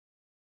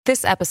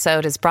This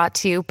episode is brought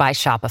to you by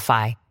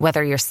Shopify.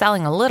 Whether you're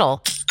selling a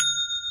little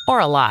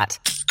or a lot,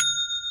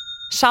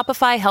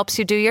 Shopify helps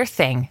you do your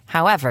thing,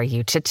 however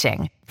you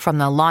cha-ching. From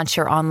the launch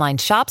your online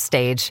shop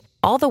stage,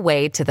 all the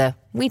way to the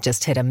we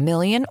just hit 1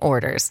 million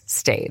orders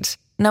stage.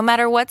 No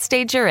matter what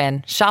stage you're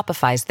in,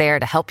 Shopify's there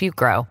to help you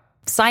grow.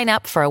 Sign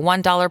up for a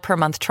 $1 per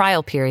month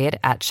trial period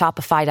at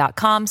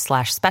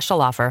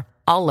shopify.com/special offer,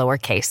 all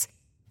lowercase.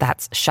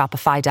 That's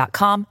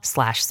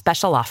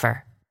shopify.com/special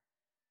offer.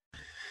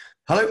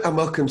 Hello and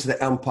welcome to the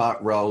Elm Park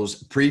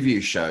Rolls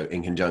preview show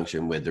in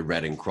conjunction with the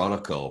Reading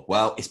Chronicle.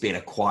 Well, it's been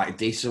a quite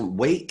decent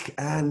week,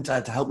 and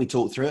to help me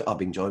talk through it, I've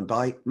been joined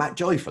by Matt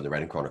Joy from the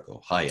Reading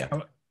Chronicle. Hiya.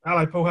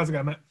 Hello, Paul. How's it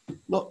going, mate?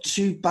 Not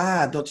too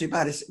bad, not too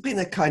bad. It's been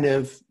a kind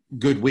of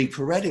good week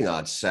for Reading,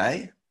 I'd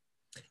say.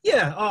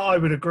 Yeah, I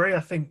would agree.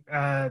 I think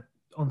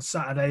on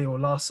Saturday or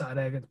last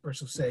Saturday against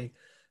Bristol City,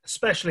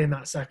 especially in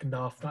that second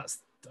half,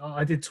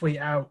 I did tweet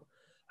out,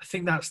 I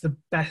think that's the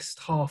best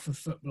half of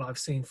football I've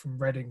seen from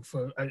Reading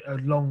for a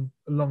long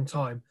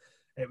time.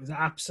 It was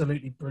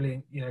absolutely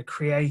brilliant,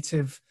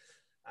 creative,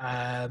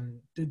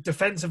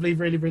 defensively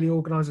really, really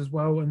organised as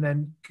well. And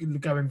then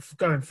going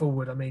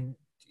forward, I mean,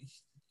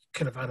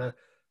 could have had a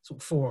sort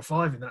of 4 or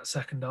 5 in that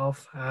second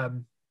half.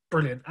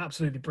 Brilliant,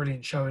 absolutely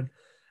brilliant showing.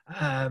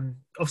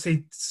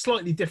 Obviously,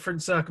 slightly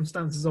different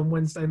circumstances on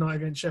Wednesday night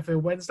against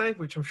Sheffield Wednesday,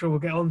 which I'm sure we'll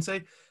get on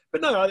to.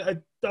 But no,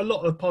 a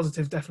lot of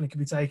positives definitely can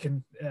be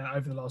taken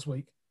over the last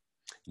week.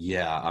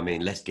 Yeah, I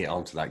mean, let's get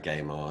on to that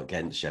game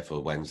against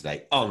Sheffield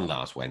Wednesday on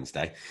last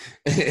Wednesday.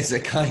 It's a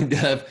kind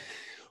of,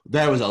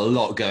 there was a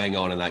lot going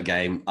on in that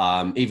game.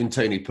 Even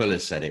Tony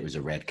Pulis said it was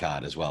a red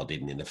card as well,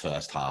 didn't he, in the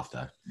first half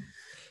though?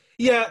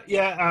 Yeah.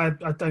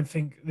 I don't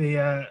think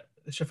the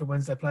Sheffield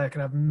Wednesday player can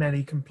have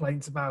many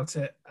complaints about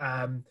it.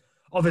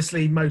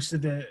 Obviously, most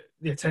of the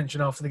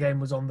attention after the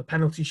game was on the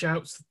penalty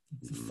shouts,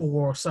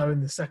 4 or so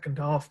in the second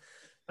half.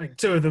 I think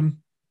 2 of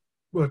them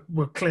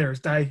were clear as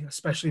day,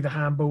 especially the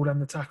handball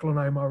and the tackle on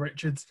Omar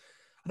Richards.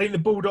 I think the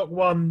Bulldog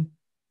one,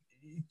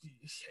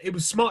 it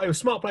was smart. It was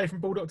smart play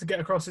from Bulldog to get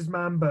across his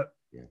man, but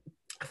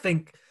I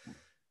think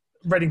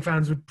Reading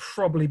fans would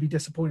probably be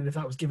disappointed if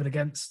that was given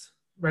against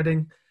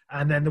Reading.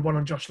 And then the one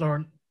on Josh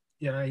Laurent,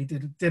 he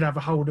did have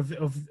a hold of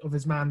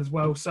his man as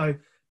well. So,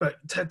 but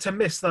to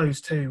miss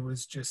those 2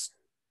 was just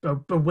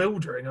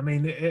bewildering. I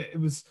mean, it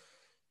was.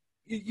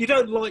 You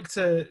don't like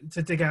to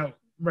dig out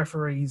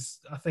referees,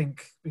 I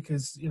think,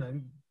 because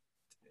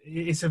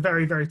it's a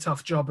very, very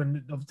tough job,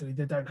 and obviously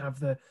they don't have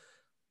the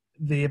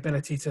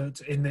ability to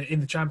in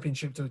the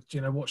championship to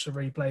watch the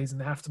replays,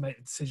 and they have to make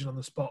a decision on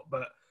the spot.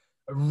 But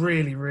a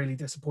really, really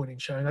disappointing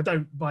showing. I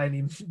don't by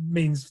any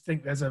means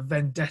think there's a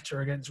vendetta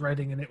against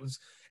Reading, and it was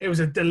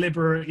a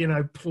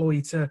deliberate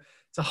ploy to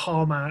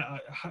harm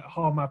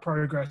our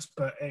progress,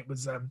 but it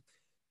was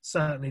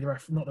certainly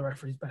not the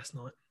referee's best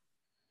night.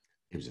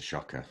 It was a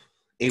shocker.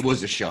 It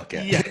was a shocker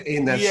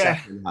in the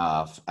second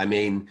half. I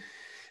mean,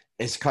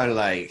 it's kind of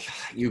like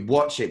you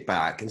watch it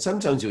back, and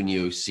sometimes when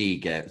you see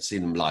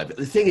them live, but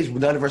the thing is,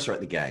 none of us are at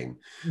the game.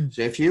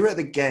 So if you're at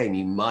the game,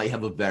 you might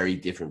have a very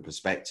different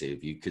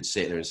perspective. You could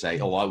sit there and say,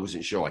 "Oh, I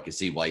wasn't sure. I could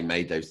see why he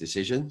made those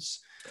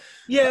decisions."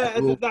 Yeah,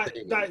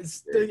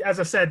 that's as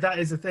I said, that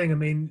is the thing. I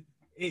mean,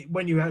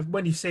 when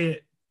you see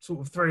it sort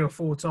of 3 or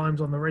 4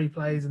 times on the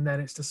replays, and then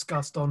it's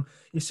discussed on,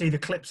 you see the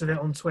clips of it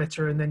on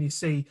Twitter, and then you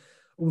see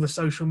all the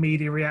social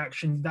media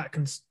reaction, that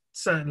can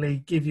certainly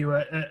give you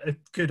a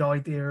good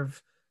idea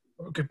of,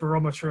 or a good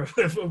barometer of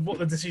what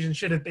the decision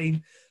should have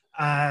been.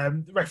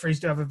 The referees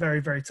do have a very,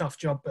 very tough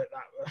job, but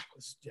that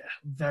was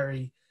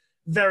very,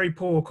 very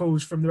poor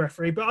calls from the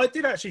referee. But I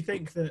did actually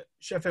think that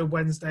Sheffield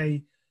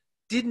Wednesday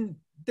didn't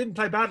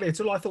play badly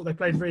at all. I thought they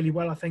played really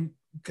well. I think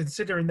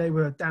considering they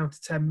were down to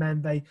 10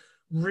 men, they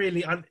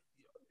really,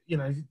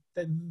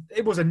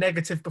 it was a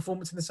negative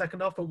performance in the second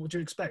half, but what do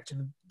you expect?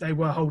 They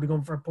were holding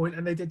on for a point,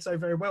 and they did so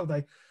very well.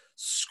 They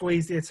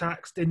squeezed the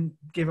attacks, didn't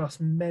give us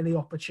many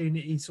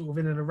opportunities sort of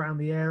in and around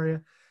the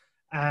area.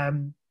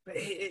 But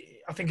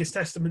I think it's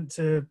testament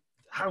to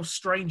how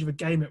strange of a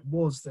game it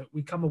was that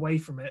we come away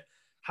from it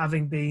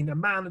having been a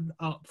man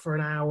up for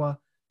an hour,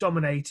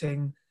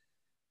 dominating,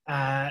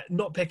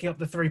 not picking up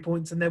the 3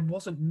 points, and there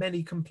wasn't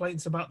many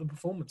complaints about the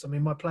performance. I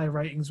mean, my player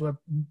ratings were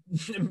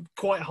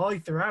quite high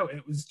throughout.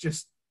 It was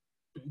just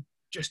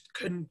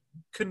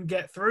couldn't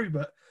get through,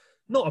 but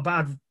not a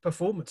bad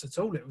performance at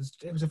all. It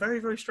was a very,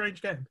 very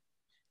strange game.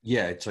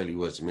 Yeah, it totally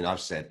was. I mean, I've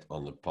said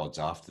on the pods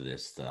after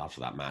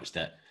that match,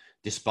 that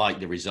despite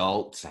the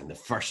results and the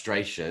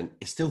frustration,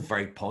 it's still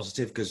very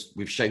positive because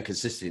we've shown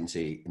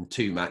consistency in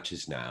 2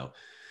 matches now.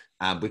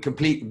 I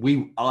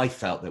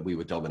felt that we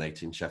were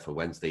dominating Sheffield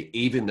Wednesday,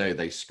 even though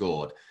they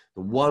scored.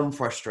 The one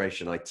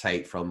frustration I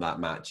take from that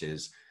match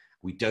is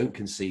we don't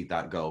concede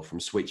that goal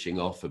from switching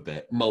off a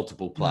bit,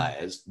 multiple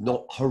players,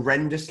 not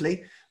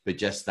horrendously, but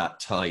just that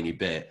tiny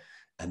bit.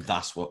 And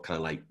that's what kind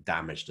of like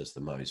damaged us the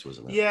most,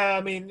 wasn't it? Yeah,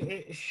 I mean,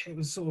 it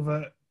was sort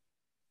of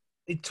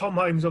Tom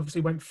Holmes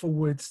obviously went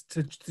forwards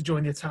to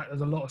join the attack.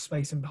 There's a lot of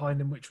space in behind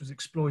him, which was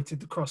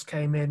exploited. The cross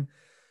came in.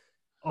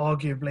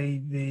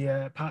 Arguably,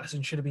 the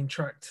Patterson should have been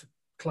tracked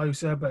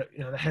closer, but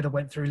the header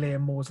went through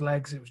Liam Moore's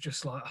legs. It was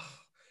just like,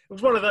 it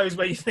was one of those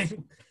where you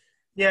think,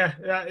 yeah,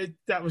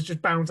 that was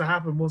just bound to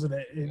happen, wasn't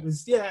it? It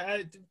was,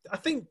 I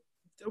think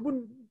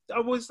I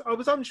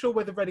was unsure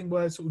whether Reading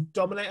were sort of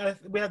dominating.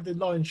 We had the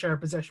lion's share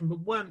of possession, but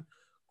weren't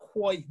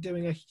quite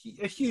doing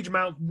a huge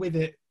amount with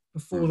it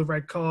before the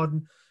red card.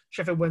 And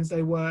Sheffield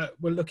Wednesday were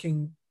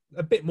looking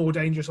a bit more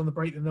dangerous on the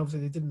break than obviously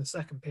they did in the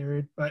second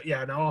period. But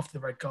after the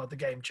red card, the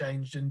game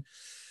changed, and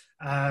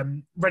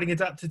Reading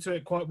adapted to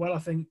it quite well. I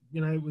think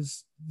it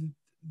was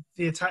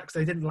the attacks.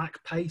 They didn't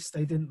lack pace.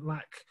 They didn't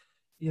lack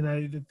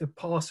the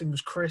passing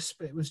was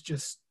crisp. It was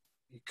just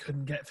you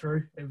couldn't get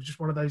through. It was just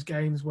one of those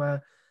games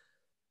where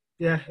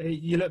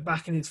you look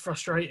back and it's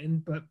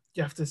frustrating, but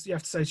you have to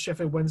say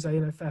Sheffield Wednesday,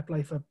 fair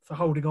play for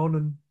holding on.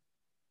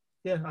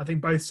 And I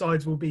think both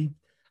sides will be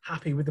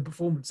happy with the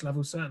performance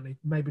levels, certainly.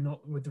 Maybe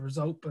not with the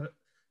result, but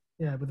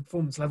with the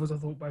performance levels, I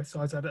thought both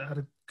sides had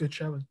a good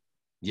showing.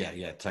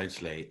 Yeah,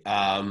 totally.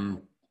 After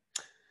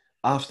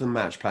the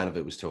match,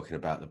 Planovic was talking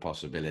about the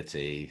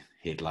possibility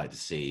he'd like to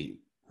see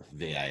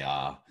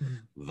VAR,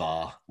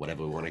 VAR,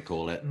 whatever we want to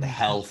call it, the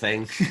hell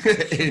thing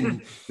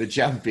in the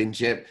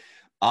Championship.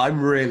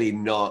 I'm really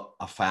not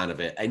a fan of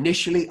it.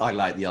 Initially, I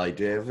liked the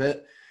idea of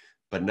it,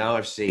 but now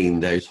I've seen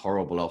those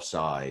horrible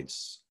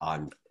offsides. I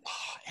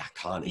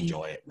can't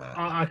enjoy it, man.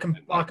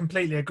 I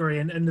completely agree.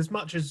 And as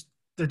much as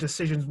the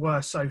decisions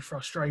were so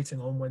frustrating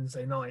on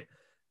Wednesday night,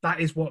 that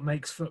is what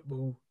makes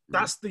football.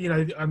 That's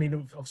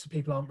obviously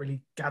people aren't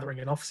really gathering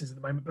in offices at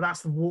the moment, but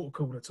that's the water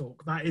cooler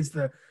talk. That is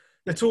the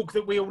talk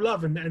that we all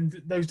love,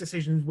 and those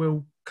decisions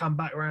will come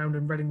back around,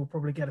 and Reading will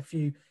probably get a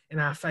few in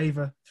our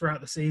favour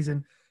throughout the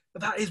season.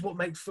 But that is what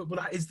makes football.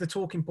 That is the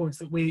talking points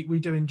that we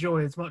do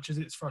enjoy, as much as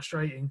it's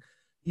frustrating.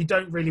 You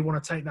don't really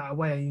want to take that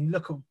away. And you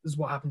look at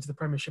what happened to the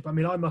Premiership. I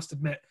mean, I must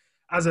admit,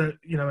 as a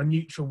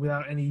neutral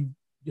without any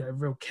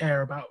real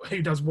care about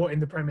who does what in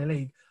the Premier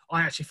League, I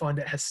actually find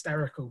it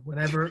hysterical.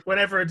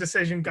 Whenever a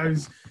decision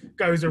goes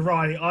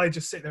awry, I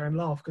just sit there and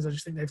laugh, because I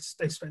just think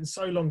they've spent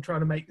so long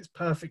trying to make this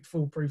perfect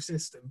foolproof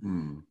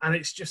system, and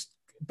it's just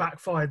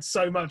backfired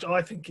so much.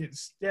 I think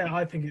it's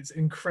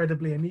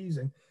incredibly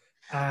amusing.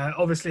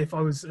 Obviously, if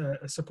I was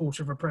a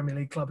supporter of a Premier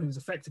League club who was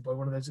affected by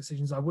one of those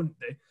decisions, I wouldn't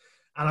do,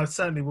 and I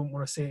certainly wouldn't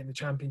want to see it in the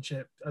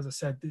Championship. As I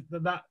said,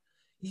 that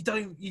you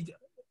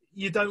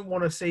don't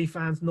want to see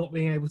fans not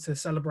being able to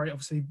celebrate.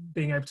 Obviously,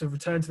 being able to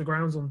return to the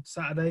grounds on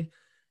Saturday.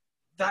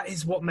 That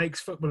is what makes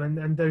football,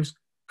 and those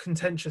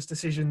contentious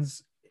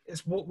decisions.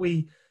 It's what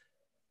we,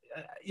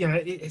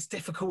 it's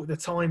difficult at the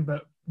time,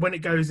 but when it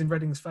goes in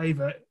Reading's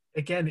favour,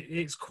 again,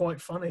 it's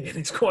quite funny and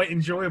it's quite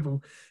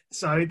enjoyable.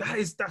 So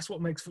that's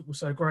what makes football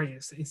so great.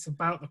 It's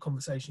about the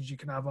conversations you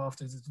can have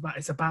afterwards.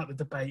 It's about the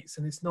debates,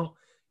 and it's not.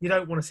 You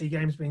don't want to see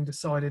games being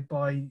decided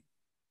by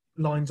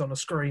lines on a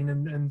screen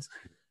and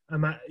a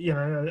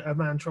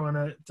man trying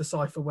to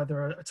decipher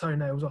whether a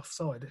toenail's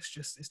offside.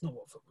 It's not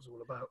what football's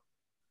all about.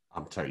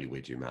 I'm totally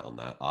with you, Matt, on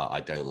that. I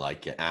don't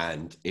like it.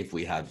 And if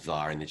we had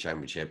VAR in the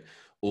Championship,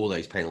 all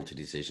those penalty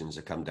decisions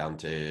have come down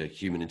to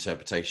human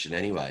interpretation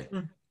anyway.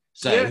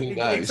 So who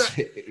knows?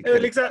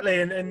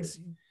 Exactly. And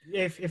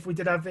if we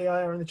did have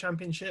VAR in the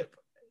Championship,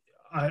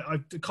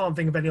 I can't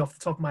think of any off the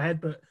top of my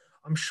head, but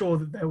I'm sure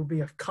that there will be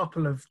a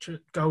couple of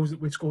goals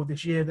that we scored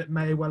this year that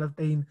may well have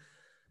been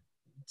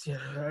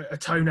a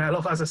toenail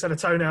off, as I said, a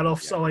toenail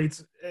offside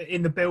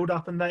in the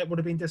build-up, and that would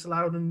have been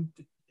disallowed, and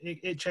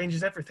it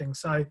changes everything.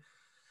 So,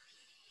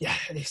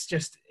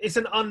 it's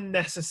an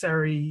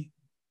unnecessary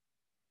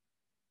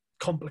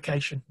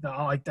complication that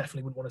I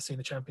definitely wouldn't want to see in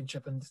the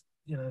Championship. And,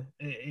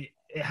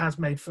 it has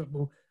made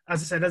football,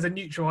 as I said, as a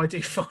neutral, I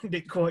do find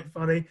it quite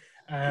funny.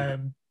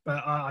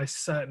 But I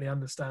certainly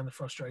understand the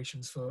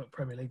frustrations for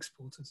Premier League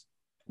supporters.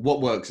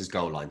 What works is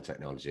goal line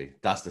technology.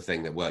 That's the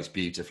thing that works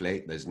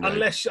beautifully. There's no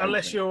unless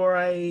you're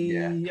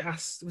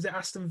was it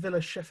Aston Villa,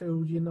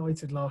 Sheffield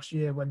United last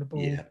year when the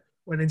ball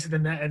went into the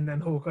net and then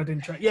Hawkeye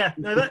didn't track. Yeah,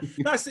 no,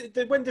 that's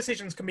when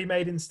decisions can be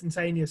made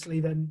instantaneously.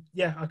 Then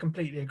I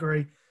completely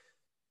agree.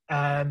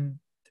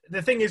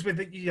 The thing is with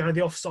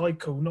the offside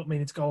call, not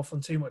meaning to go off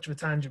on too much of a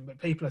tangent, but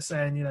people are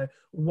saying,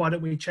 why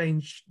don't we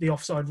change the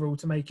offside rule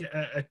to make it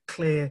a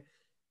clear,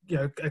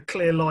 a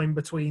clear line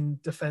between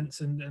defence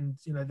and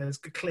there's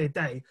a clear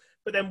day.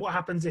 But then what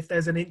happens if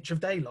there's an inch of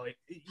daylight?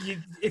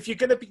 If you're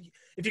going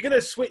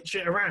to switch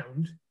it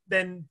around,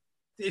 then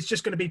it's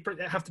just going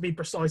to have to be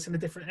precise in a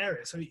different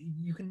area. So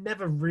you can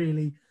never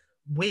really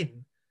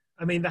win.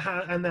 I mean, the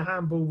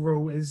handball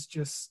rule is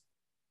just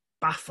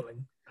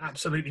baffling,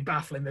 absolutely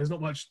baffling. There's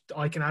not much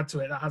I can add to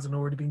it that hasn't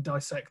already been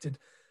dissected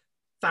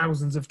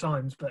thousands of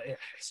times. But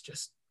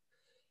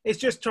it's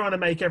just trying to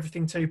make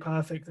everything too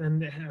perfect,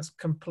 and it has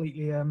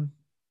completely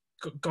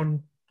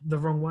gone the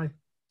wrong way.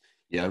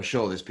 Yeah, I'm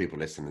sure there's people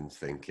listening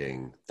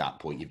thinking that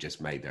point you've just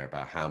made there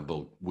about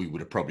handball, we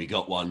would have probably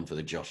got one for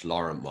the Josh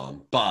Laurent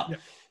one. But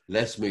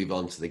let's move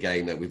on to the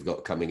game that we've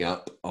got coming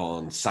up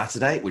on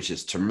Saturday, which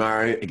is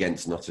tomorrow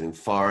against Nottingham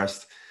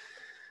Forest.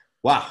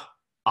 Wow.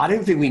 I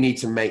don't think we need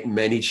to make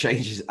many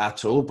changes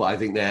at all, but I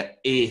think that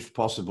if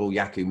possible,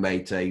 Yaku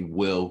Mate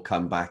will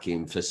come back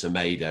in for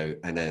Semedo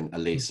and then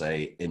Elise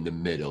in the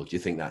middle. Do you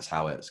think that's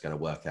how it's going to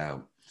work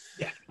out?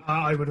 Yeah,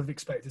 I would have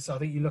expected. So I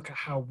think you look at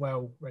how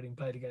well Reading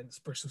played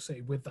against Bristol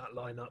City with that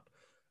lineup.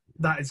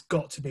 That has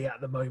got to be at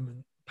the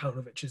moment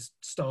Paunovic's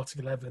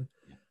starting 11.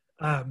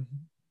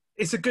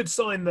 It's a good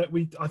sign that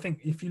I think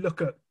if you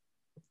look at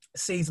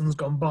seasons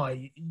gone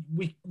by,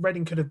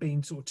 Reading could have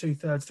been sort of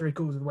 2/3,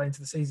 3/4 of the way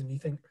into the season. You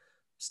think,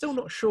 still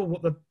not sure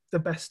what the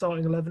best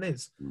starting 11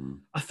 is.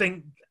 I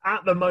think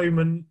at the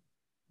moment,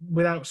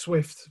 without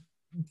Swift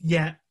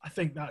yet, I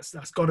think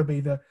that's got to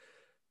be the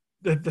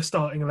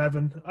starting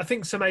 11. I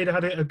think Semedo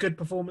had a good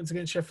performance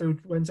against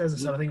Sheffield Wednesday. As I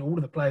said, I think all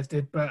of the players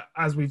did. But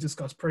as we've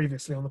discussed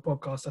previously on the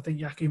podcast, I think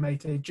Yaku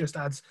Mate just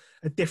adds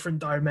a different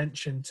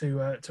dimension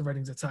to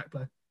Reading's attack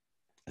play.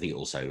 I think it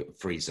also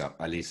frees up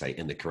Elise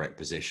in the correct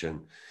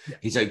position. Yeah.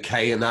 He's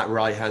okay in that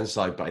right-hand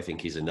side, but I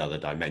think he's another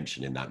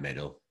dimension in that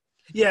middle.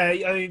 Yeah,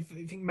 I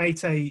think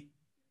Mate,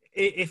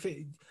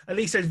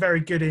 Elise is very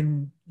good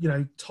in,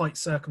 tight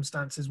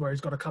circumstances where he's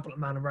got a couple of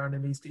men around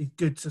him. He's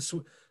good to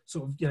sort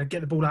of,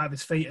 get the ball out of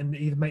his feet and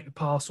either make the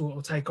pass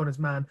or take on his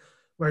man.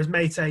 Whereas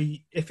Mate,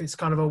 if it's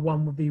kind of a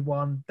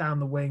 1v1 down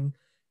the wing,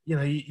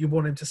 you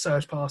want him to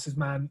surge past his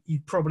man,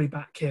 you'd probably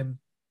back him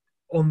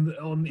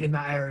on in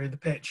that area of the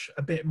pitch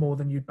a bit more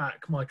than you'd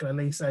back Michael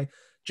Elise,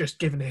 just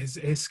given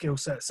his skill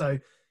set. So,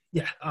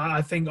 yeah,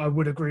 I think I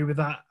would agree with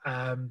that.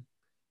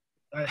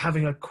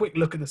 Having a quick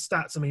look at the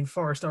stats, I mean,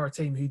 Forest are a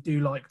team who do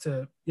like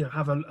to,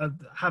 have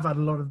had a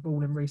lot of the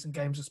ball in recent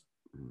games,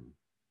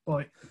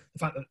 despite the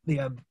fact that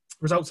the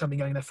results haven't been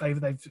going in their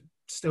favour. They've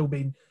still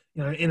been,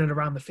 in and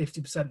around the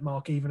 50%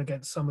 mark, even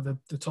against some of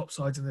the top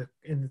sides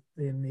in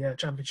the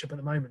Championship at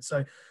the moment.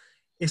 So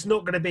it's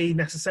not going to be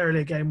necessarily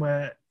a game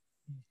where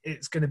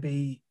it's going to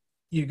be,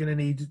 you're going to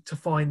need to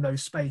find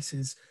those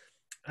spaces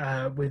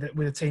with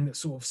a team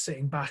that's sort of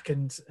sitting back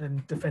and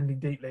defending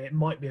deeply. It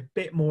might be a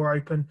bit more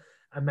open,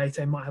 and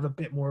Mate might have a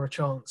bit more of a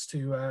chance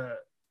to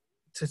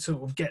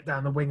sort of get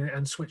down the wing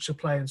and switch the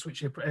play and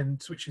switch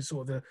his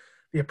sort of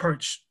the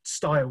approach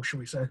style, shall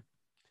we say.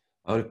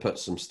 I want to put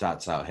some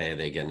stats out here.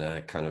 They're going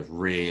to kind of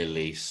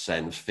really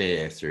send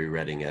fear through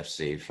Reading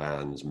FC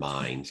fans'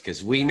 minds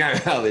because we know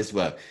how this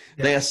works.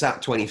 Yeah. They are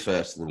sat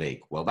 21st in the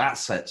league. Well, that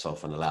sets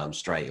off an alarm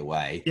straight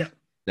away. Yeah.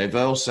 They've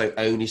also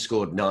only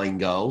scored 9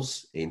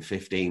 goals in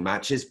 15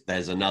 matches.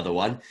 There's another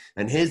one.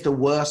 And here's the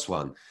worst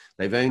one.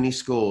 They've only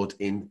scored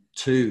in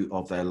 2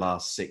 of their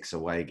last 6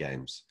 away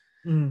games.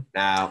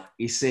 Now,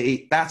 you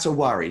see, that's a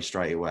worry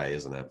straight away,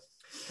 isn't it?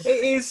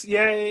 It is,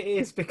 yeah, it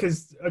is,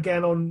 because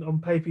again, on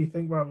paper you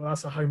think, well,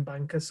 that's a home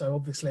banker, so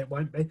obviously it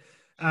won't be.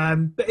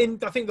 But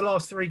I think the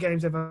last 3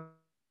 games they've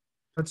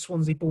had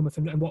Swansea, Bournemouth,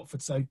 and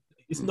Watford, so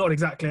it's not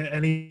exactly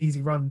an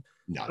easy run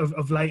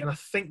of late. And I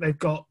think they've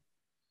got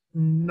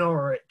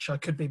Norwich. I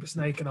could be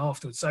mistaken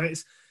afterwards. So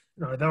it's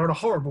they're on a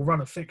horrible run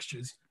of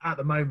fixtures at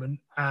the moment.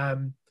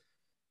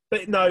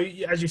 But no,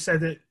 as you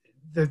said,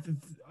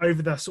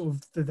 over the sort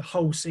of the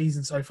whole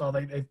season so far,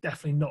 they've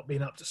definitely not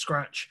been up to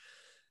scratch.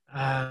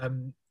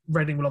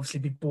 Reading will obviously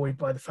be buoyed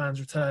by the fans'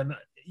 return.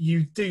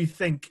 You do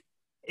think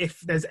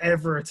if there's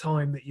ever a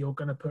time that you're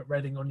going to put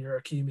Reading on your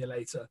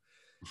accumulator,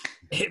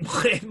 it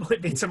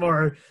might be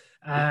tomorrow.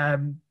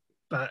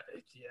 But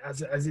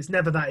as it's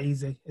never that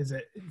easy, is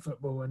it, in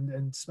football,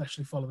 and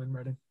especially following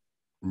Reading?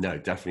 No,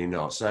 definitely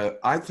not. So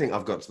I think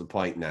I've got to the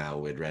point now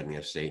with Reading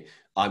FC.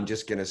 I'm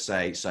just going to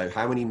say, so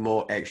how many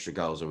more extra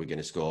goals are we going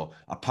to score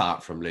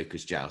apart from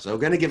Lucas João? So we're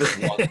going to give us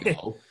 1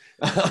 goal.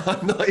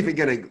 I'm not even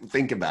going to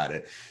think about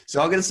it.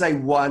 So I'm going to say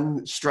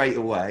 1 straight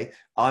away.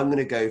 I'm going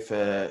to go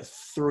for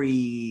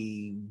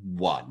 3-1.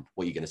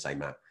 What are you going to say,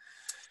 Matt?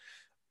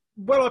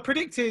 Well,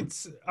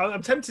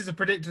 I'm tempted to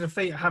predict a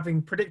defeat,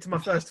 having predicted my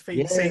first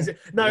defeat of the season.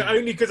 No,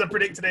 only because I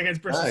predicted it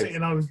against Bristol City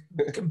and I was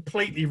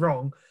completely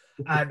wrong.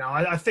 No,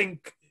 I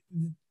think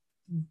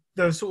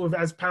the sort of,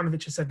 as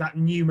Paunovic has said, that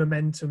new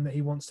momentum that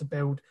he wants to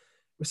build,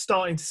 we're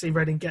starting to see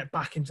Reading get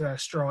back into their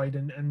stride,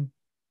 and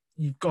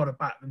you've got to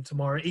back them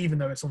tomorrow, even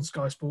though it's on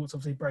Sky Sports,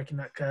 obviously breaking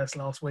that curse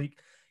last week.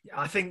 Yeah,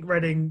 I think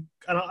Reading,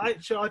 and I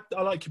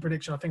like your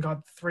prediction. I think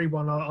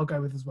 3-1 I'll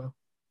go with as well.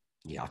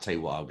 Yeah, I'll tell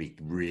you what, I'll be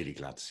really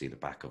glad to see the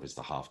back of is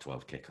the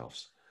 12:30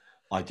 kickoffs.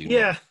 I do.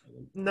 Yeah,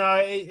 no,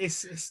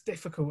 it's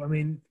difficult. I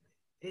mean,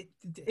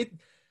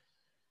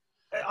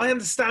 I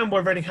understand why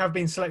Reading have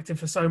been selected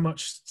for so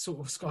much sort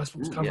of Sky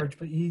Sports coverage,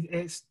 but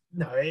it's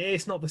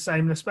not the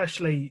same, and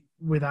especially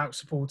without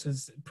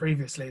supporters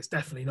previously, it's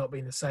definitely not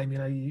been the same.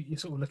 You're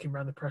sort of looking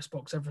around the press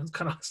box, everyone's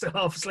kind of still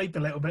half asleep a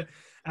little bit.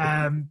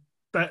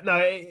 But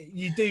no,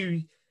 you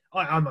do.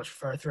 I much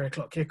prefer a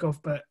 3:00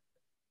 kickoff, but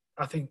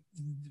I think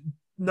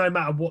no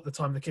matter what the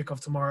time of the kickoff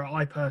tomorrow,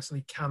 I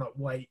personally cannot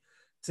wait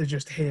to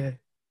just hear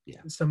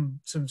some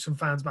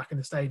fans back in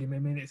the stadium. I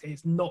mean,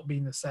 it's not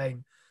been the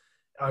same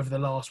over the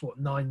last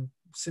 9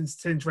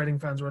 since Reading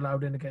fans were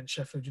allowed in against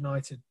Sheffield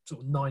United,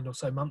 sort of 9 or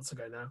so months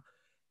ago now.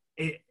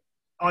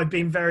 I've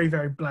been very,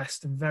 very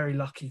blessed and very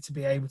lucky to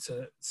be able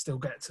to still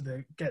get to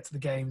the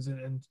games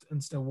and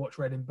still watch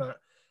Reading.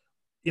 But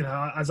you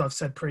know, as I've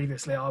said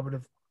previously, I would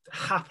have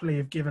happily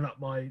have given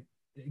up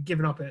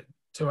it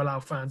to allow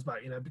fans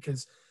back, you know,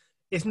 because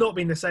it's not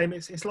been the same.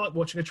 It's like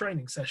watching a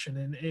training session,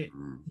 and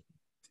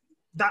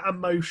that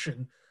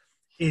emotion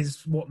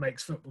is what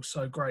makes football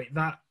so great.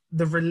 That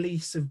the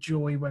release of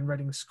joy when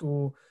Reading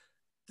score,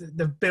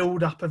 the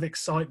build up of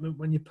excitement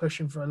when you're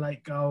pushing for a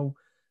late goal.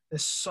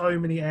 There's so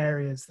many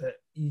areas that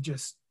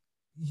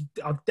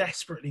I've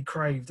desperately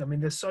craved. I mean,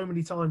 there's so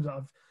many times that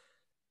I've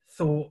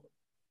thought,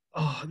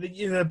 oh,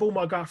 you know, the ball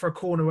might go out for a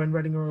corner when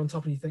Reading are on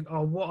top, and you think,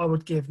 oh, what I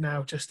would give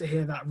now just to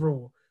hear that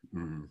roar.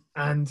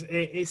 And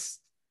it's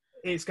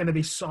going to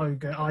be so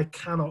good. I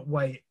cannot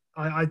wait.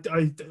 I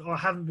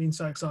haven't been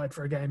so excited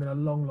for a game in a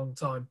long, long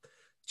time.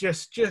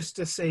 Just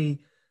to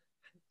see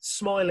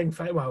smiling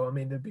face. Well, I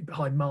mean, they'd be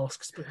behind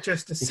masks, but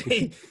just to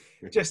see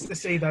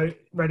those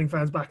Reading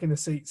fans back in the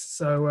seats.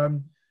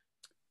 So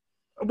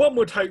one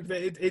would hope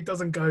that it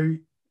doesn't go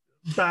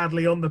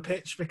badly on the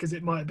pitch, because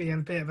it might be a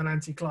bit of an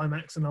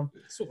anticlimax, and I'm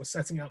sort of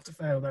setting up to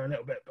fail there a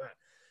little bit. But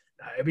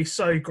it'd be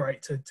so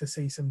great to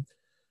see some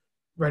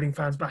Reading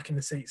fans back in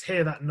the seats,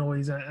 hear that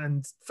noise,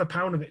 and for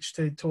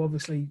Paunovic to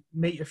obviously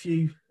meet a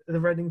few of the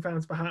Reading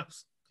fans,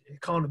 perhaps. It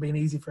can't have been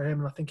easy for him,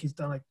 and I think he's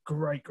done a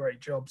great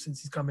job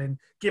since he's come in.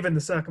 Given the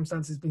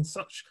circumstances, been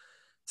such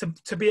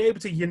to be able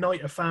to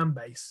unite a fan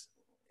base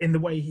in the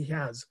way he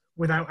has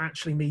without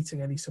actually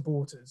meeting any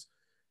supporters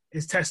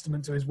is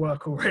testament to his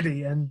work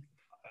already. And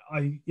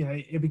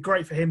it'd be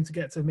great for him to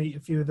get to meet a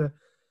few of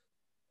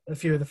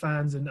the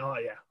fans. And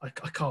I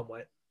can't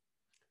wait.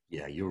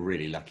 Yeah, you're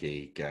really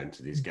lucky going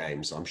to these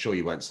games. I'm sure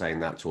you weren't saying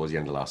that towards the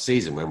end of last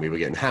season when we were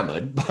getting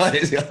hammered.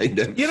 But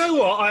you know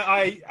what,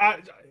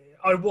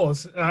 I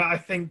was. I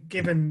think,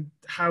 given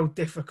how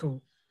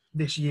difficult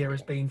this year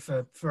has been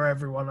for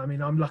everyone. I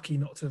mean, I'm lucky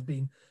not to have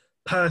been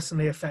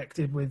personally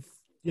affected with,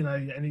 you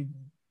know,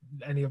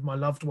 any of my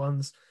loved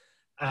ones.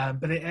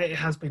 But it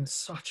has been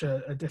such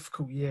a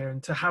difficult year,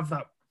 and to have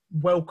that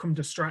welcome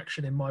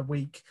distraction in my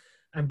week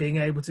and being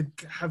able to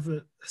have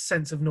a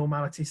sense of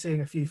normality, seeing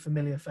a few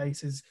familiar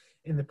faces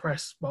in the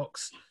press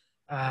box,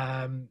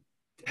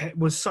 it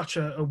was such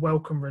a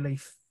welcome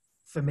relief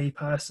for me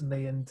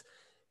personally. And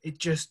it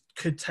just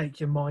could take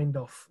your mind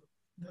off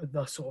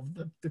the sort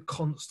of the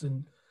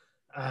constant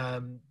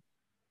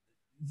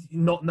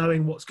not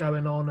knowing what's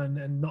going on,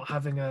 and not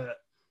having a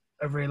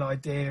real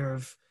idea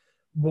of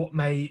what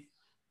may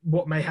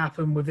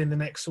happen within the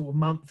next sort of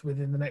month,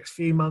 within the next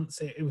few months.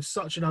 It was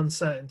such an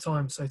uncertain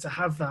time. So to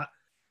have that,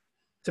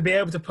 to be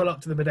able to pull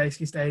up to the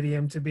Medeski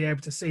Stadium, to be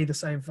able to see the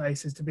same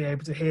faces, to be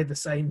able to hear the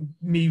same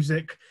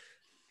music,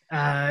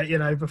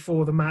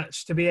 before the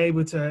match, to be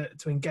able to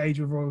engage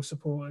with Royal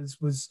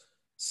supporters was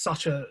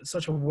such a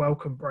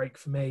welcome break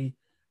for me.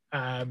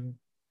 And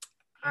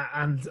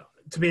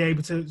to be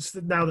able to,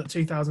 now that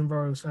 2,000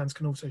 Royals fans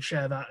can also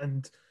share that,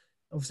 and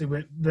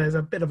obviously there's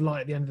a bit of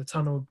light at the end of the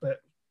tunnel, but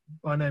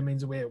by no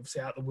means are we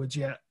obviously out of the woods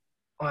yet.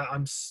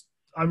 I'm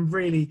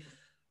really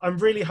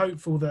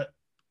hopeful that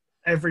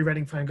every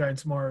Reading fan going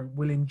tomorrow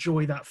will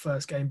enjoy that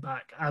first game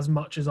back as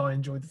much as I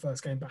enjoyed the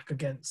first game back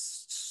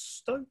against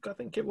Stoke, I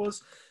think it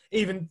was.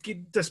 Even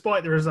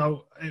despite the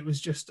result, it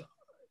was just,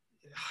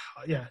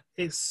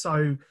 it's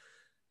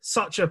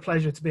such a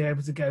pleasure to be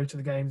able to go to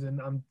the games,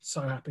 and I'm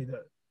so happy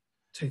that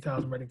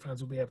 2,000 Reading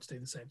fans will be able to do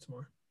the same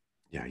tomorrow.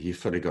 Yeah, you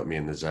fully got me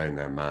in the zone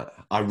there, Matt.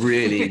 I'm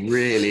really,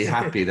 really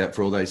happy that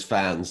for all those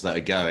fans that are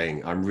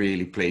going, I'm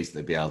really pleased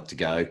they'll be able to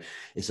go.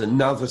 It's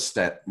another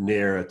step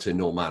nearer to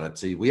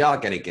normality. We are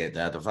going to get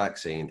there. The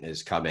vaccine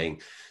is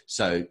coming.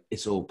 So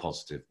it's all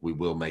positive. We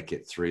will make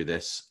it through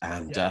this.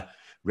 And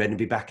Reading will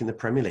be back in the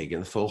Premier League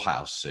in the full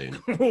house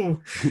soon.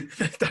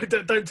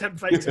 Don't tempt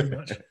fate too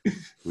much.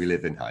 We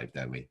live in hope,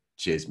 don't we?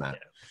 Cheers, Matt.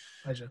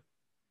 Yeah, pleasure.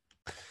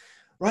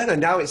 Right,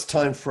 and now it's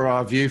time for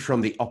our view from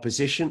the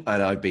opposition,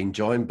 and I've been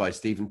joined by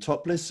Stephen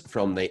Topless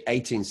from the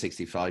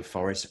 1865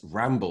 Forest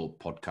Ramble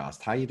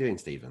podcast. How are you doing,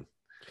 Stephen?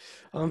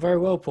 I'm very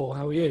well, Paul.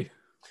 How are you?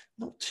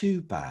 Not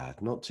too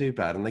bad.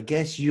 And I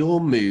guess your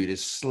mood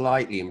is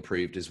slightly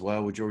improved as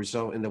well with your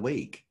result in the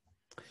week.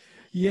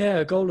 Yeah,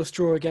 a goalless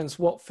draw against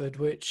Watford,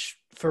 which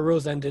for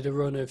us ended a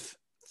run of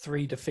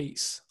 3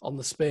 defeats on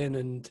the spin.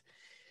 And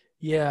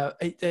yeah,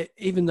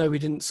 even though we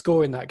didn't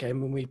score in that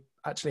game, and we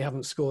actually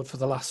haven't scored for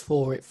the last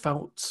 4, it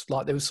felt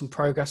like there was some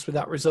progress with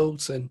that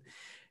result, and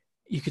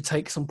you could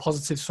take some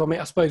positives from it.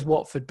 I suppose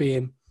Watford,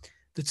 being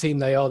the team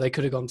they are, they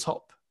could have gone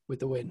top with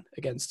the win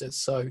against us.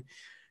 So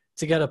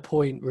to get a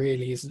point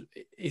really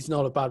is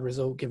not a bad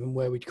result given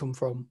where we'd come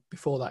from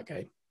before that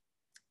game.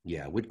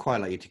 Yeah, we'd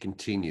quite like you to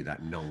continue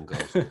that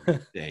non-goal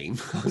game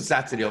on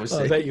Saturday,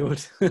 obviously. I bet you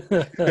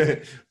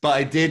would. But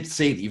I did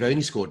see that you've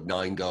only scored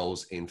 9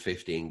 goals in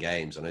 15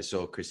 games, and I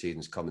saw Chris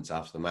Eden's comments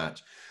after the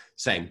match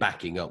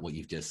backing up what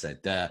you've just said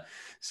there,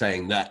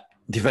 saying that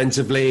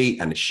defensively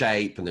and the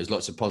shape, and there's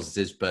lots of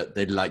positives, but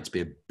they'd like to be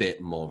a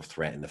bit more of a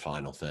threat in the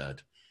final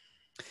third.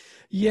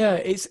 Yeah,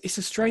 it's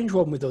a strange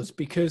one with us,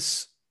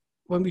 because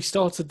when we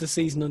started the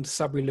season under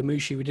Sabri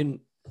Lamouchi, we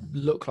didn't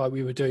look like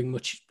we were doing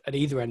much at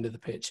either end of the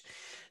pitch.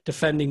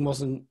 Defending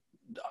wasn't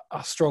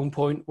our strong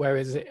point,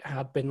 whereas it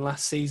had been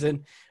last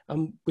season.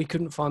 And we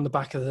couldn't find the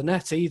back of the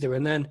net either.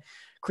 And then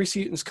Chris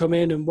Hughton's come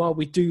in, and while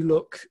we do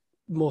look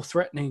more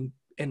threatening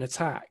in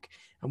attack,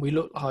 and we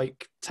look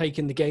like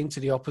taking the game to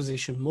the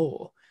opposition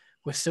more,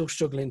 we're still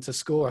struggling to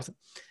score.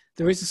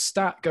 There is a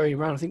stat going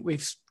around. I think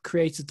we've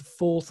created the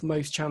 4th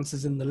most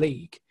chances in the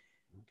league,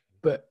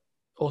 but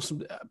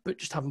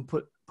just haven't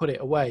put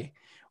it away.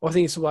 Or I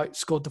think it's like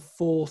scored the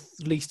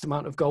 4th least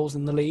amount of goals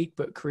in the league,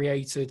 but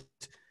created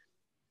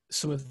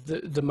some of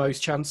the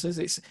most chances.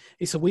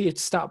 It's a weird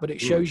stat, but it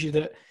shows you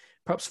that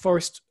perhaps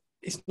Forest,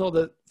 it's not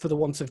that for the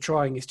want of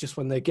trying, it's just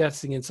when they're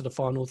getting into the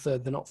final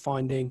third, they're not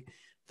finding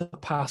the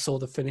pass or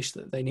the finish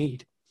that they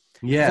need.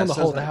 Yeah. On the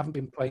whole, they haven't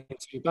been playing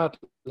too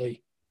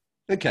badly.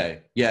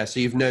 Okay. Yeah. So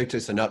you've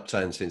noticed an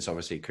upturn since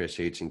obviously Chris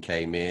Hughton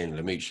came in,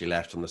 Lamouchi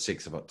left on the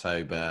 6th of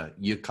October.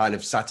 You're kind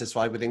of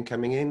satisfied with him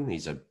coming in?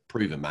 He's a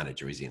proven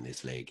manager, is he, in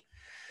this league?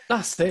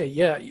 That's it,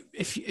 yeah.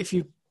 If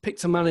you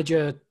picked a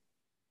manager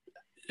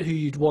who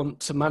you'd want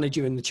to manage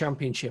you in the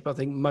Championship, I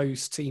think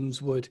most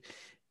teams would,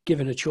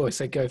 given a choice,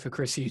 they'd go for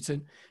Chris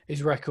Hughton.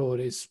 His record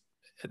is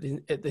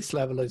at this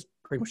level is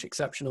pretty much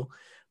exceptional.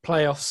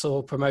 Playoffs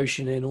or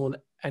promotion in all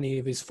any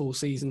of his full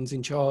seasons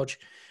in charge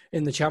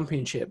in the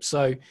Championship.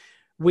 So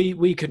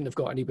we couldn't have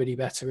got anybody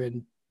better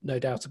in, no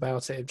doubt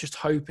about it. Just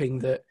hoping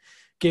that,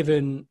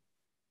 given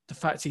the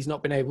fact he's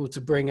not been able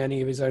to bring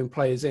any of his own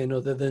players in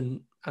other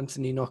than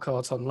Anthony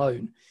Knockaert on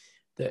loan,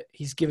 that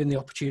he's given the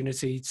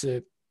opportunity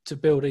to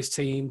build his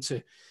team,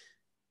 to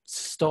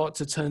start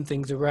to turn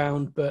things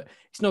around. But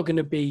it's not going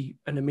to be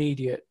an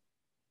immediate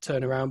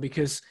turnaround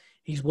because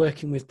he's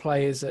working with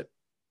players that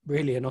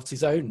really are not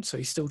his own. So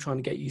he's still trying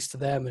to get used to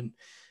them and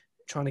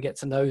trying to get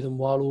to know them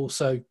while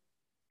also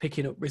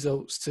picking up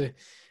results to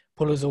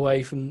pull us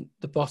away from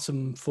the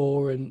bottom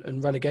 4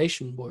 and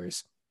relegation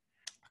worries.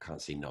 I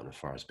can't see Nottingham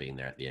Forest being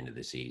there at the end of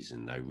the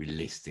season, though.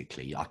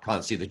 Realistically, I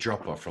can't see the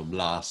drop-off from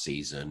last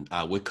season.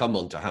 We'll come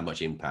on to how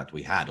much impact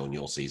we had on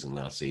your season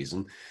last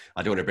season.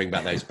 I don't want to bring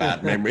back those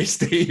bad memories,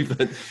 Steve.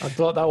 I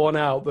blocked that one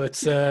out,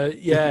 but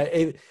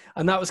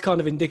and that was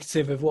kind of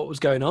indicative of what was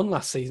going on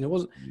last season. It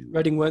wasn't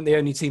Reading weren't the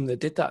only team that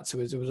did that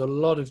to us. There was a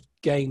lot of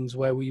games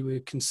where we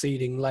were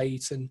conceding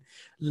late and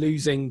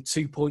losing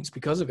 2 points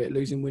because of it,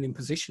 losing winning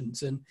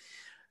positions. And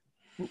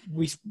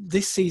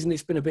this season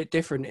it's been a bit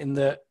different in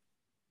that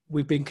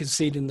we've been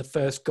conceding the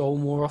first goal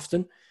more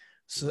often.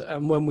 So,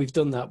 and when we've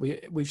done that,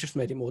 we've just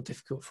made it more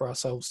difficult for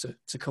ourselves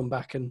to come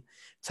back and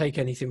take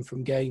anything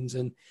from games.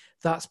 And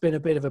that's been a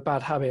bit of a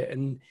bad habit.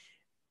 And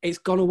it's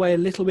gone away a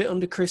little bit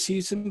under Chris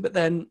Hughton, but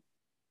then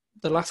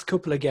the last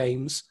couple of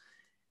games,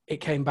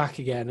 it came back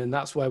again. And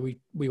that's where we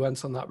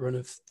went on that run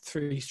of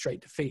 3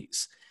 straight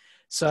defeats.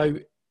 So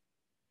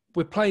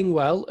we're playing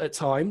well at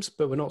times,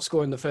 but we're not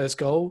scoring the first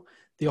goal.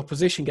 The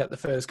opposition get the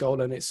first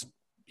goal and it's,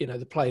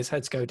 the players'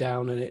 heads go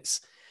down and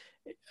it's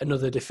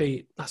another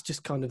defeat. That's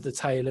just kind of the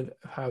tale of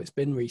how it's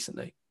been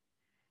recently.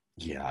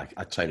 Yeah,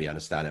 I totally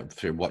understand it.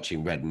 Through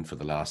watching Reading for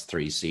the last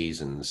 3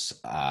 seasons,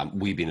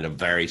 we've been in a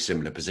very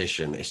similar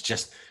position. It's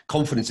just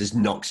confidence is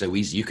not so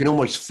easy. You can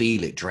almost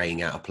feel it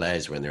draining out of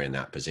players when they're in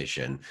that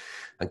position.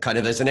 And kind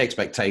of there's an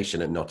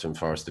expectation at Nottingham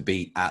Forest to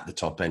be at the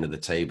top end of the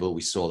table.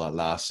 We saw that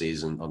last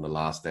season, on the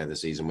last day of the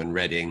season, when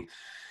Reading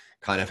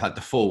kind of had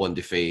the 4-1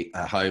 defeat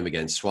at home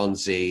against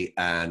Swansea,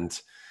 and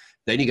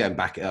then you go and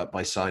back it up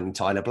by signing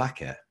Tyler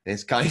Blackett.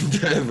 It's kind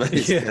of...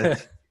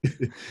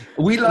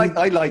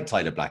 I like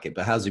Tyler Blackett,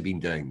 but how's he been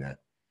doing that?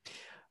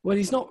 Well,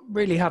 he's not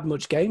really had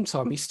much game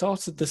time. He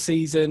started the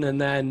season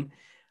and then,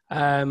 if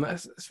I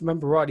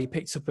remember right, he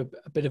picked up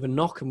a bit of a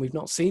knock and we've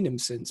not seen him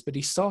since. But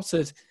he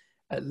started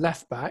at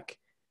left back,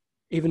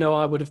 even though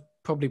I would have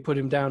probably put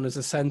him down as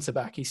a centre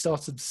back. He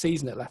started the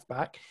season at left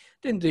back.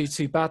 Didn't do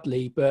too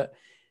badly, but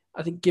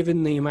I think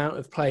given the amount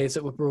of players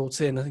that were brought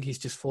in, I think he's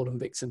just fallen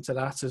victim to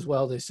that as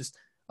well. There's just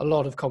a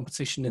lot of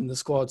competition in the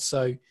squad.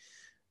 So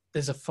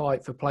there's a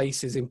fight for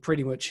places in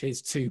pretty much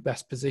his 2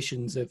 best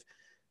positions of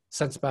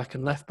centre-back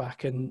and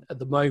left-back. And at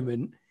the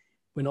moment,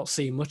 we're not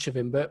seeing much of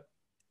him. But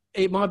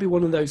it might be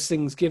one of those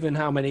things, given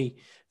how many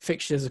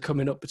fixtures are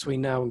coming up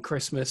between now and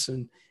Christmas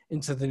and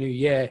into the new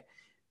year,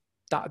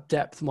 that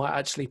depth might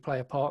actually play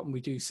a part and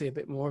we do see a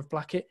bit more of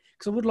Blackett.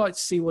 Because I would like to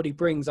see what he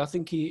brings. I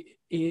think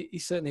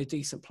he's certainly a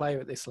decent player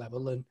at this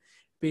level and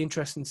be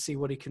interesting to see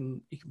what he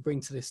can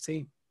bring to this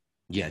team.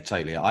 Yeah,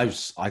 totally. I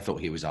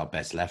thought he was our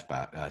best left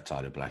back,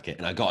 Tyler Blackett.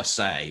 And I got to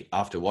say,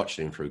 after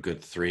watching him for a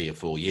good 3 or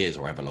 4 years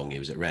or however long he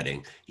was at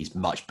Reading, he's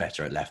much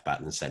better at left back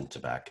than centre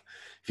back.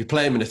 If you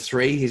play him in a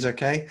 3, he's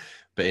okay.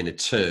 But in a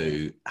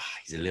 2,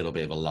 he's a little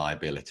bit of a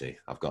liability,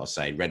 I've got to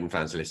say. Reading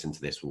fans who listen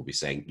to this will be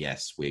saying,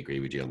 yes, we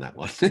agree with you on that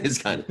one.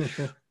 It's kind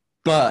of...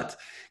 But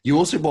you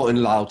also brought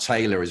in Lyle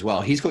Taylor as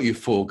well. He's got you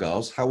 4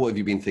 goals. What have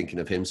you been thinking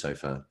of him so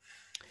far?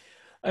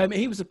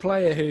 He was a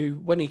player who,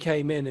 when he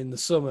came in the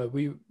summer,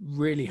 we were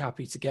really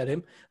happy to get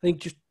him. I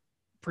think just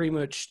pretty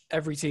much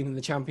every team in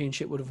the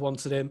Championship would have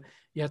wanted him.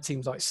 You had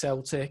teams like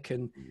Celtic,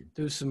 and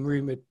there was some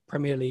rumoured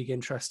Premier League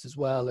interest as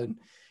well. And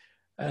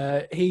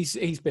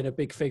he's been a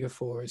big figure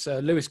for us.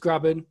 Lewis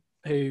Grabban,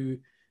 who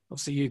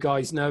obviously you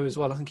guys know as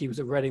well, I think he was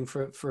at Reading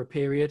for a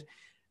period,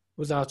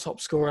 was our top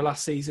scorer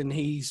last season.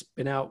 He's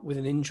been out with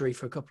an injury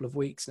for a couple of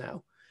weeks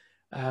now,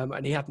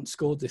 and he hadn't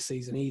scored this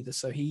season either,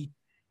 so he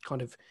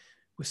kind of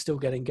was still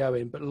getting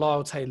going. But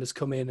Lyle Taylor's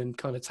come in and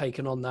kind of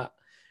taken on that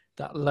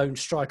lone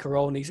striker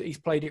role, and he's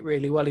played it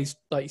really well. He's,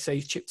 like you say,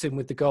 he's chipped in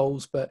with the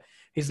goals, but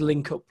his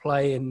link-up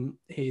play and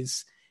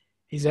his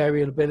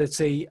aerial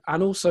ability,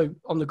 and also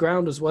on the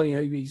ground as well,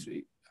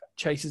 he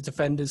chases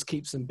defenders,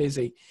 keeps them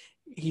busy.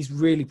 He's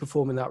really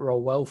performing that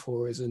role well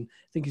for us, and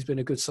I think he's been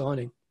a good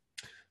signing.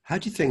 How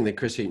do you think that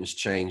Chris Hughton's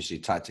changed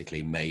it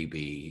tactically,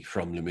 maybe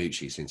from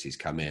Lamouchi since he's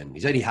come in?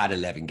 He's only had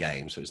 11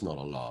 games, so it's not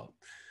a lot.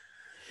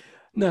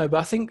 No, but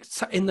I think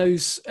in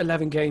those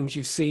 11 games,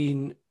 you've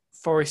seen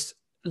Forest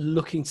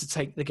looking to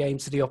take the game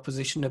to the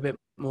opposition a bit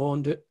more.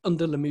 Under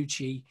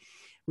Lamouchi,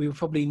 we were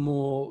probably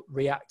more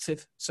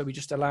reactive. So we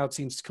just allowed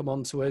teams to come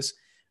on to us,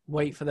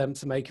 wait for them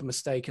to make a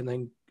mistake, and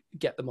then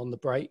get them on the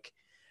break.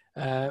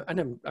 And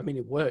then, I mean,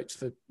 it worked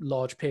for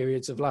large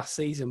periods of last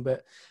season.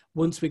 But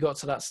once we got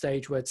to that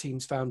stage where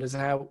teams found us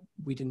out,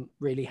 we didn't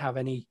really have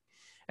any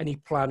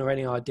plan or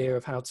any idea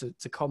of how to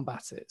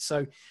combat it.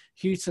 So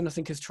Hughton, I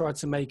think, has tried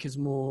to make us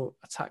more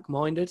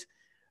attack-minded,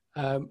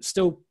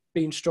 still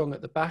being strong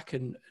at the back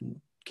and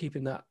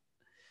keeping that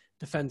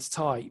defence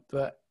tight,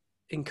 but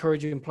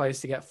encouraging players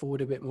to get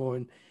forward a bit more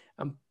and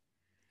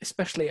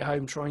especially at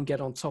home, try and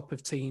get on top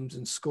of teams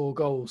and score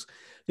goals.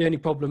 The only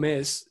problem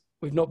is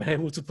we've not been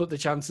able to put the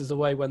chances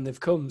away when they've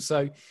come.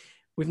 So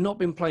we've not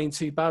been playing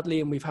too badly,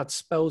 and we've had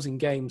spells in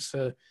games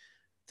for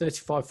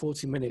 35,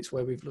 40 minutes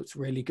where we've looked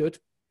really good,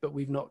 but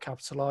we've not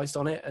capitalised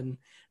on it. And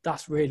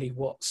that's really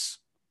what's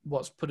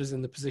put us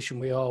in the position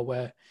we are,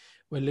 where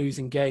we're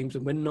losing games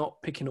and we're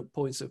not picking up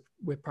points that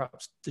we're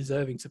perhaps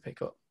deserving to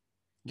pick up.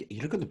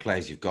 You look at the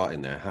players you've got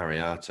in there,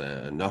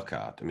 Harriata and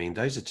Knockaert. I mean,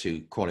 those are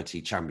two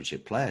quality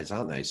championship players,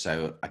 aren't they?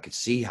 So I could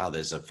see how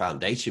there's a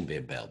foundation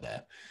being built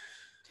there.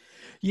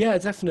 Yeah,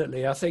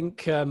 definitely. I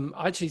think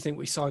I actually think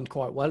we signed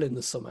quite well in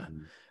the summer.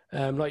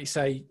 Like you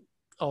say,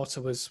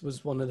 Arta was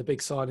one of the big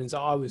signings that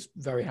I was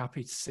very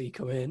happy to see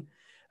come in.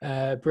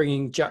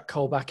 Bringing Jack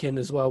Cole back in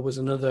as well was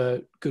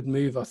another good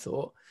move, I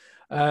thought.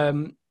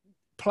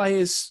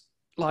 Players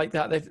like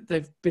that,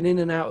 they've been in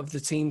and out of the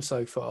team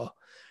so far.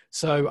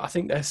 So I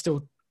think they're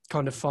still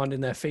kind of finding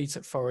their feet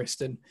at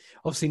Forest. And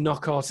obviously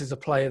Knockaert is a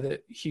player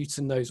that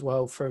Hughton knows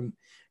well from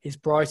his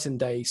Brighton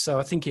days. So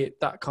I think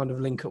that kind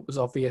of link-up was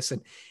obvious.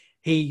 And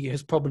he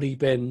has probably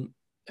been,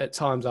 at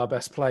times, our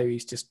best player.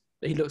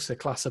 He looks a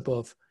class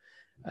above.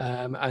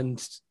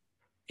 And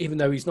even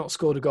though he's not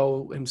scored a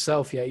goal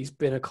himself yet, he's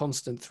been a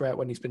constant threat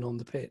when he's been on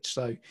the pitch.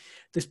 So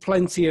there's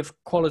plenty of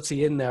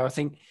quality in there. I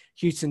think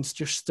Hughton's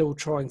just still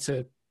trying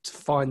to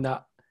find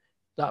that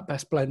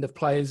best blend of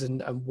players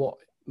and what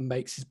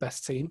makes his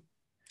best team.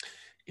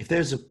 If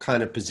there's a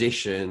kind of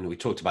position, we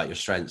talked about your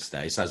strengths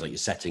there, it sounds like you're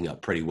setting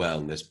up pretty well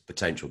and there's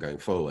potential going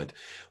forward.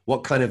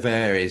 What kind of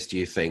areas do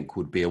you think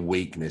would be a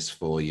weakness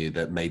for you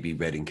that maybe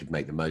Reading could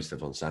make the most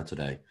of on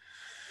Saturday?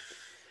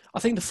 I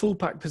think the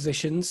fullback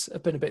positions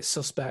have been a bit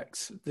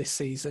suspect this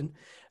season.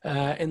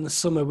 In the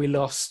summer, we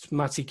lost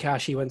Matty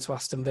Cash. He went to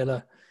Aston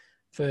Villa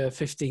for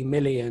 15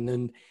 million,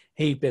 and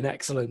he'd been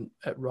excellent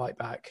at right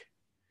back.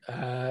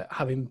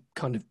 Having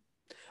kind of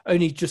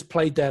only just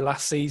played there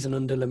last season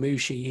under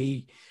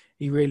Lamouchi,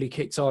 he really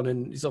kicked on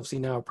and is obviously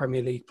now a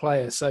Premier League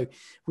player. So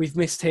we've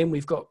missed him.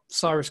 We've got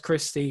Cyrus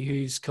Christie,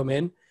 who's come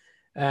in,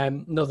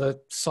 another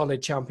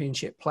solid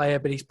Championship player,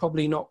 but he's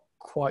probably not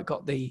quite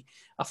got the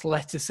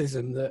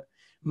athleticism that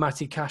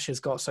Matty Cash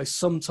has got. So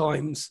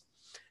sometimes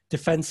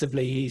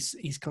defensively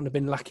he's kind of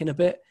been lacking a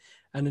bit,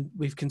 and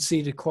we've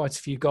conceded quite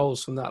a few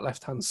goals from that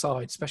left-hand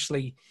side,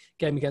 especially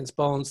game against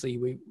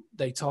Barnsley.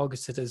 They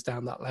targeted us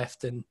down that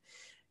left, and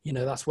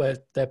that's where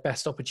their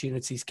best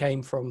opportunities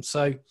came from.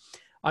 So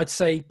I'd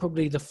say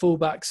probably the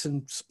fullbacks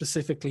and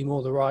specifically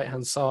more the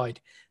right-hand side,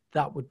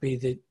 that would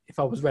be if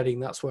I was Reading,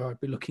 that's where I'd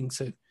be looking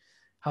to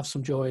have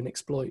some joy and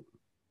exploit.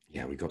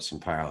 Yeah, we've got some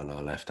power on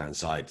our left-hand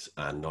side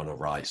and on our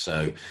right.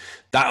 So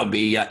that'll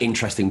be an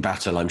interesting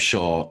battle, I'm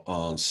sure,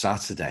 on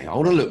Saturday. I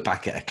want to look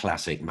back at a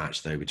classic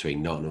match, though,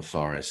 between Nottingham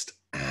Forest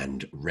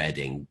and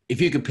Reading.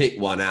 If you could pick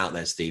one out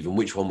there, Stephen,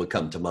 which one would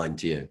come to mind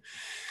to you?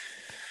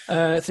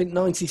 I think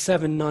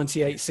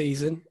 97-98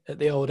 season at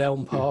the old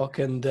Elm Park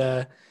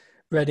and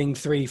Reading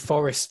 3,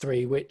 Forest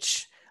 3,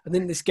 which I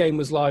think this game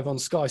was live on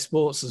Sky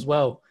Sports as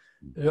well.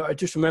 I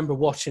just remember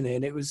watching it,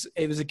 and it was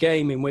a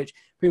game in which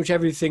pretty much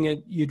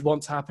everything you'd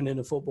want to happen in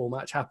a football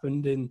match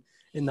happened in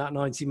that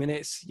 90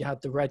 minutes. You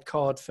had the red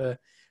card for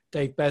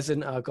Dave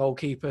Besant, our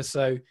goalkeeper.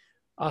 So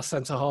our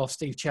centre-half,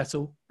 Steve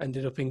Chettle,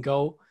 ended up in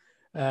goal.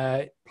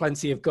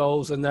 Plenty of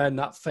goals. And then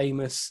that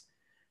famous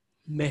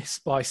miss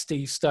by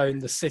Steve Stone,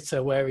 the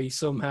sitter, where he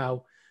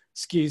somehow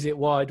skews it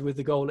wide with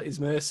the goal at his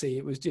mercy.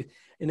 It was just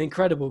an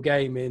incredible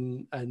game,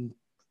 and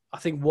I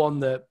think one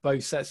that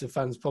both sets of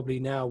fans probably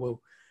now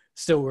will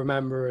still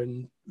remember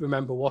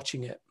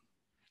watching it.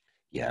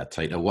 Yeah,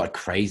 totally. What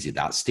crazy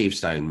that Steve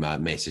Stone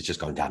miss has just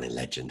gone down in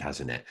legend,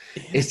 hasn't it?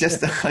 It's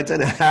just, I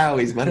don't know how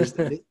he's managed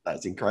to miss that.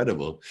 It's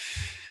incredible.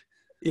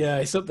 Yeah,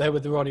 it's up there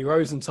with the Ronnie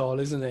Rosenthal,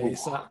 isn't it?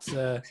 It's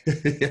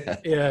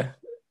that,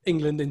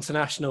 England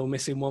international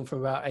missing one from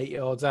about 8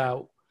 yards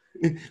out.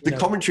 The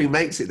commentary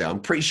makes it, though.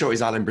 I'm pretty sure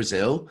it's Alan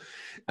Brazil.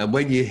 And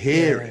when you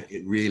hear it,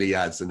 it really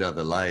adds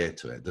another layer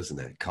to it, doesn't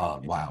it?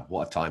 God, wow,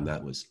 what a time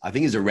that was. I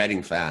think as a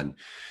Reading fan,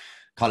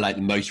 kind of like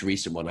the most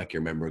recent one I can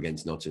remember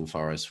against Nottingham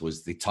Forest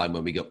was the time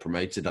when we got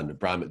promoted under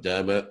Brian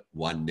McDermott,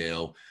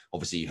 1-0.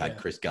 Obviously, you had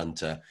Chris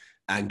Gunter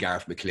and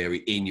Gareth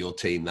McCleary in your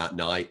team that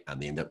night,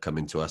 and they ended up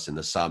coming to us in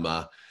the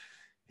summer.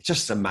 It's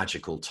just a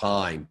magical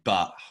time,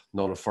 but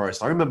Nottingham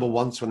Forest. I remember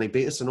once when they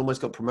beat us and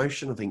almost got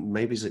promotion. I think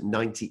maybe it's at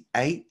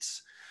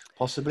 98,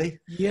 possibly.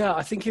 Yeah,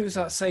 I think it was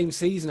that same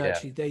season,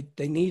 actually.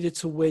 They needed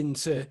to win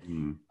to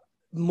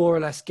more or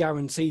less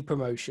guarantee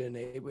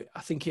promotion.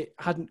 I think it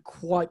hadn't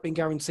quite been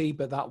guaranteed,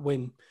 but that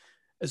win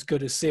as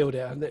good as sealed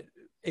it. And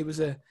it was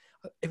a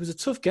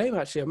tough game,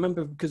 actually. I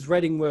remember because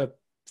Reading were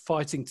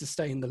fighting to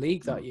stay in the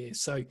league that year.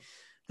 So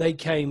they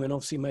came and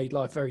obviously made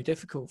life very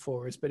difficult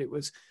for us. But it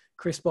was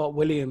Chris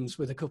Bart-Williams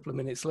with a couple of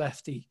minutes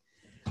left. He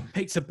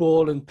picked a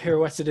ball and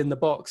pirouetted in the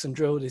box and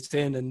drilled it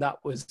in. And that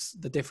was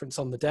the difference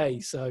on the day.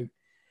 So,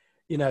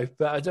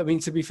 but I mean,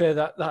 to be fair,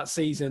 that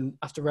season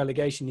after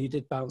relegation, you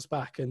did bounce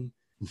back. And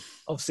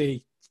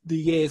obviously the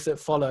years that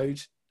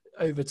followed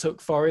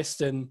overtook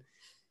Forest and,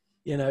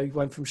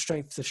 went from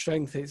strength to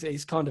strength.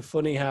 It's kind of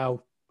funny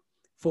how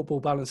football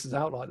balances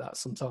out like that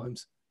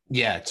sometimes.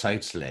 Yeah,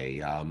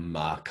 totally.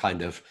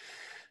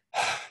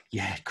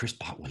 Chris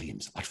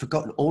Bart-Williams. I'd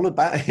forgotten all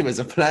about him as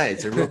a player.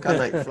 It's a real kind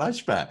of like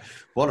flashback.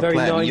 What a very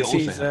player.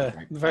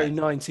 90s, very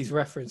 90s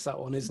reference, that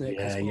one, isn't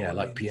it? Yeah,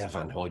 like Pierre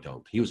Van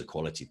Hooijdonk. He was a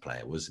quality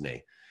player, wasn't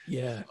he?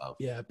 Yeah,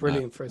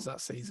 brilliant for us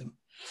that season.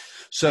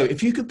 So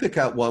if you could pick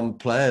out one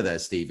player there,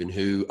 Stephen,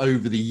 who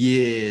over the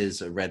years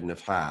that Reading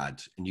have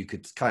had, and you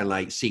could kind of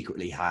like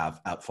secretly have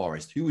at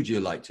Forest, who would you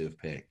like to have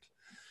picked?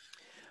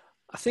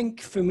 I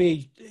think for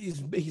me,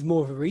 he's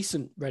more of a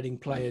recent Reading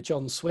player,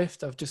 John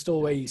Swift. I've just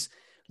always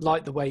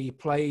liked the way he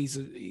plays.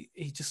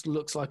 He just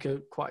looks like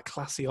quite a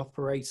classy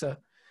operator,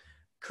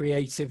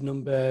 creative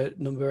number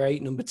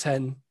 8, number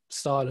 10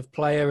 style of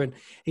player. And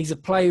he's a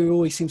player who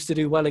always seems to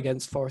do well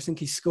against Forest. I think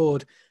he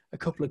scored a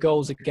couple of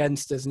goals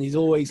against us and he's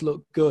always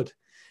looked good.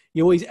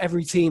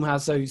 Every team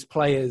has those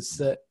players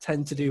that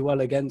tend to do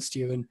well against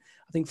you. And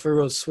I think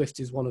for us, Swift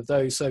is one of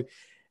those. So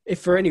if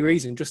for any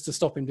reason, just to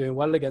stop him doing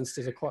well against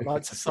us, I'd quite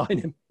like to sign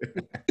him.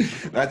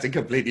 That's a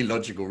completely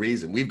logical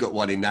reason. We've got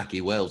one in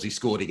Nahki Wells. He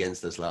scored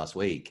against us last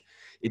week.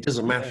 It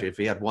doesn't matter if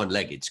he had one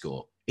leg, he'd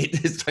score.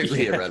 It is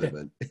totally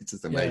irrelevant. It's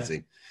just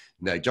amazing.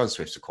 No, John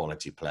Swift's a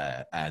quality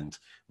player and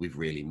we've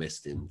really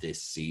missed him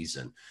this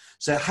season.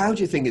 So how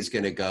do you think it's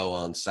going to go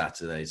on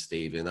Saturday,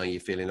 Stephen? Are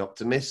you feeling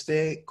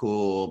optimistic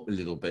or a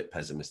little bit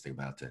pessimistic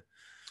about it?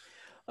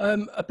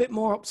 A bit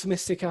more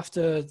optimistic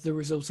after the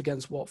result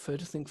against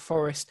Watford. I think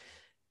Forest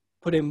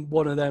put in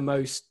one of their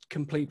most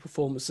complete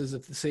performances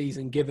of the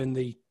season, given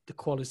the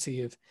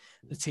quality of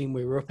the team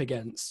we were up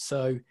against.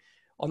 So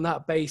on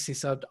that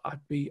basis, I'm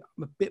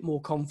a bit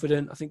more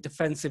confident. I think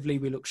defensively,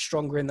 we looked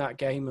stronger in that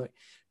game.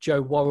 Joe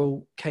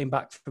Worrell came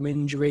back from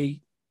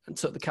injury and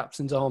took the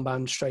captain's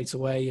armband straight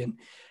away. And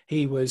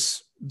he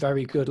was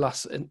very good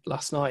last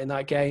night in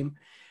that game.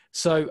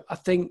 So I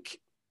think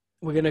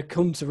we're going to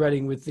come to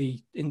Reading with the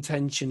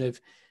intention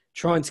of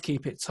trying to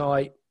keep it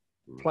tight,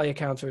 play a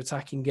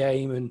counter-attacking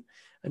game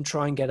and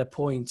try and get a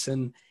point.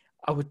 And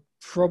I would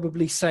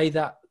probably say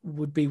that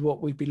would be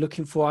what we'd be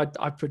looking for.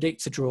 I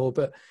predict a draw,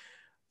 but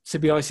to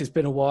be honest, it's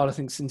been a while, I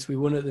think, since we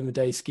won at the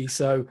Madejski,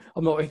 so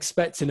I'm not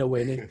expecting a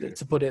win,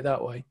 to put it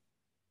that way.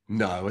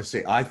 No,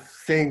 I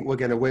think we're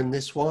going to win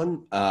this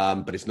one,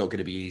 but it's not going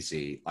to be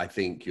easy. I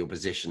think your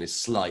position is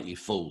slightly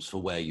false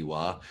for where you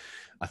are.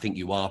 I think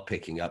you are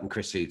picking up, and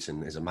Chris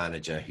Hughton is a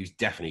manager who's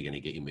definitely going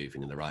to get you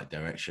moving in the right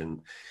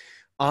direction.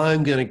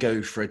 I'm going to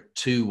go for a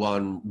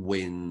 2-1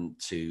 win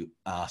to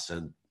us,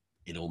 and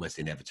it almost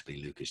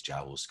inevitably Lucas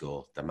João will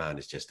score. The man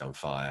is just on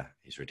fire.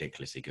 He's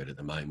ridiculously good at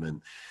the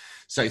moment.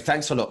 So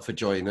thanks a lot for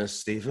joining us,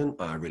 Stephen.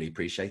 I really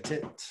appreciate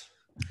it.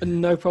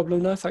 No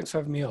problem. No, thanks for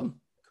having me on.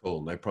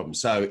 Cool, no problem.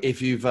 So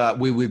if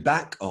we'll be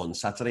back on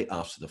Saturday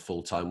after the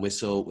full-time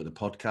whistle with a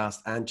podcast,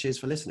 and cheers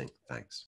for listening. Thanks.